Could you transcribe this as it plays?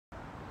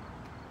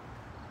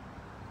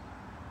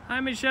Hi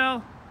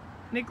Michelle,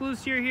 Nick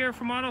Lucier here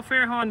from Auto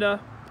Fair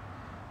Honda.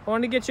 I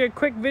wanted to get you a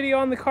quick video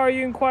on the car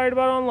you inquired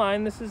about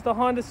online. This is the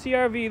Honda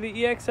CRV, the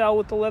EXL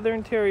with the leather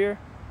interior.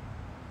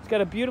 It's got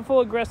a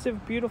beautiful, aggressive,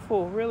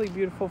 really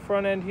beautiful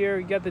front end here.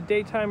 You got the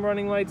daytime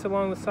running lights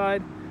along the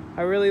side.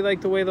 I really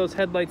like the way those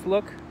headlights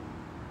look.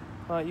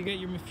 You get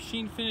your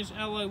machine finished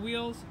alloy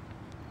wheels.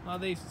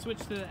 They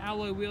switched to the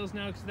alloy wheels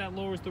now because that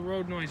lowers the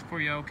road noise for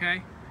you,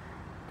 okay?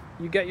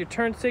 You got your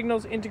turn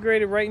signals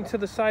integrated right into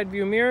the side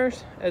view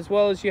mirrors, as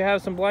well as you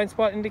have some blind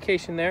spot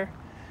indication there.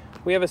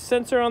 We have a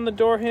sensor on the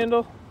door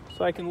handle,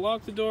 so I can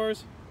lock the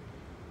doors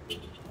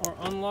or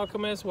unlock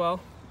them as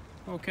well,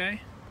 okay?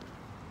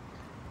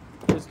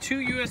 There's two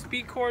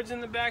USB cords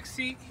in the back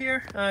seat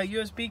here,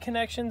 USB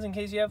connections in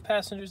case you have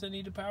passengers that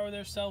need to power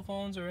their cell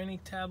phones or any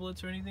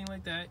tablets or anything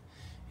like that.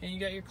 And you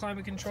got your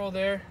climate control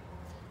there.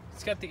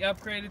 It's got the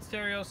upgraded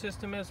stereo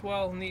system as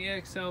well in the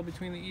EXL.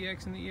 Between the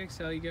EX and the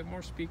EXL, you get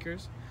more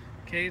speakers.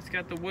 Okay, it's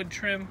got the wood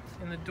trim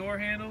in the door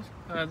handles,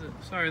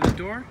 the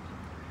door.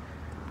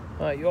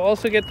 You'll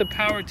also get the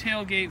power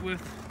tailgate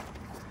with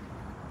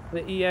the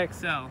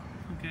EXL.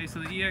 Okay, so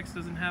the EX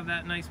doesn't have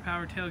that nice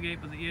power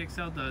tailgate, but the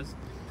EXL does.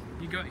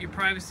 You got your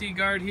privacy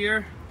guard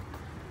here,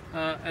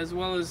 as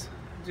well as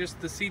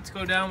just the seats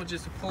go down with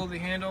just a pull of the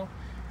handle,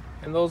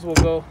 and those will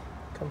go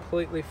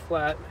completely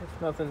flat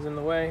if nothing's in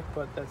the way,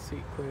 but that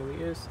seat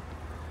clearly is.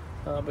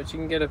 But you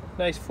can get a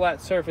nice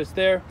flat surface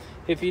there.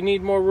 If you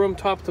need more room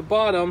top to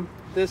bottom,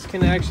 this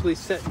can actually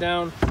set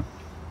down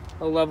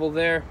a level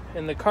there.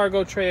 And the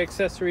cargo tray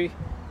accessory,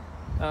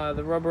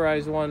 the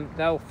rubberized one,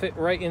 that will fit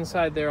right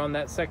inside there on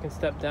that second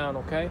step down,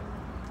 okay?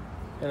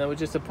 And then with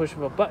just a push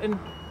of a button,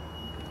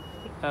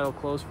 that'll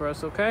close for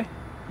us, okay?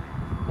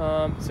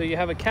 So you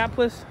have a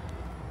capless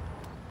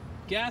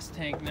gas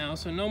tank now,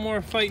 so no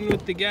more fighting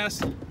with the gas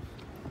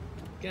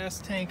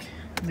tank.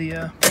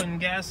 Putting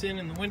gas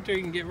in the winter,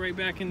 you can get right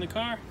back in the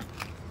car.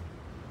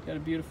 Got a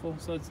beautiful,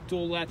 so it's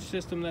dual latch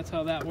system, that's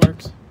how that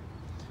works.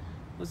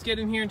 Let's get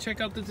in here and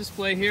check out the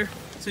display here.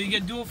 So you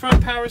get dual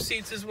front power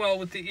seats as well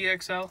with the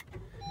EXL.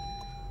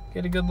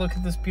 Get a good look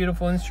at this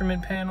beautiful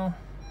instrument panel.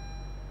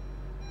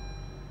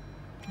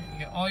 You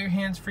get all your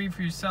hands free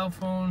for your cell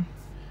phone,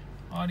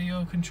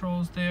 audio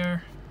controls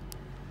there.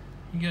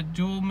 You got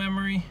dual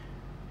memory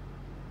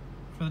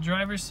for the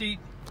driver's seat.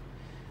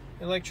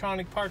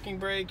 Electronic parking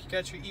brake. You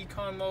got your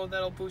econ mode,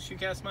 that'll boost your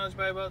gas mileage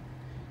by about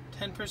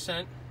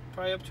 10%,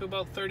 probably up to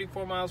about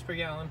 34 miles per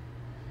gallon.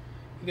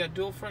 You got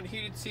dual front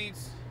heated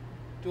seats,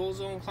 dual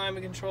zone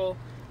climate control,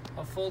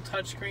 a full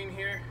touchscreen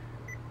here,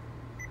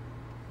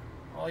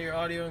 all your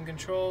audio and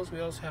controls. We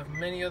also have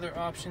many other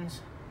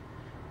options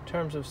in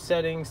terms of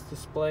settings,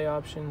 display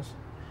options.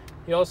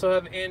 You also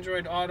have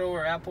Android Auto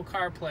or Apple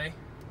CarPlay,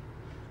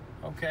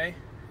 okay,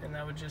 and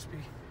that would just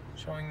be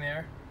showing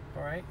there.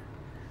 All right.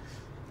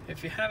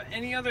 If you have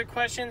any other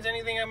questions,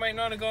 anything I might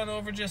not have gone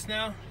over just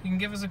now, you can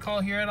give us a call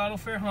here at Auto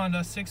Fair Honda,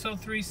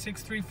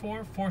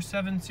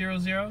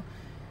 603-634-4700,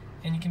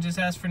 and you can just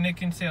ask for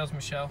Nick in sales,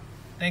 Michelle.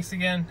 Thanks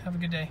again. Have a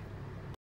good day.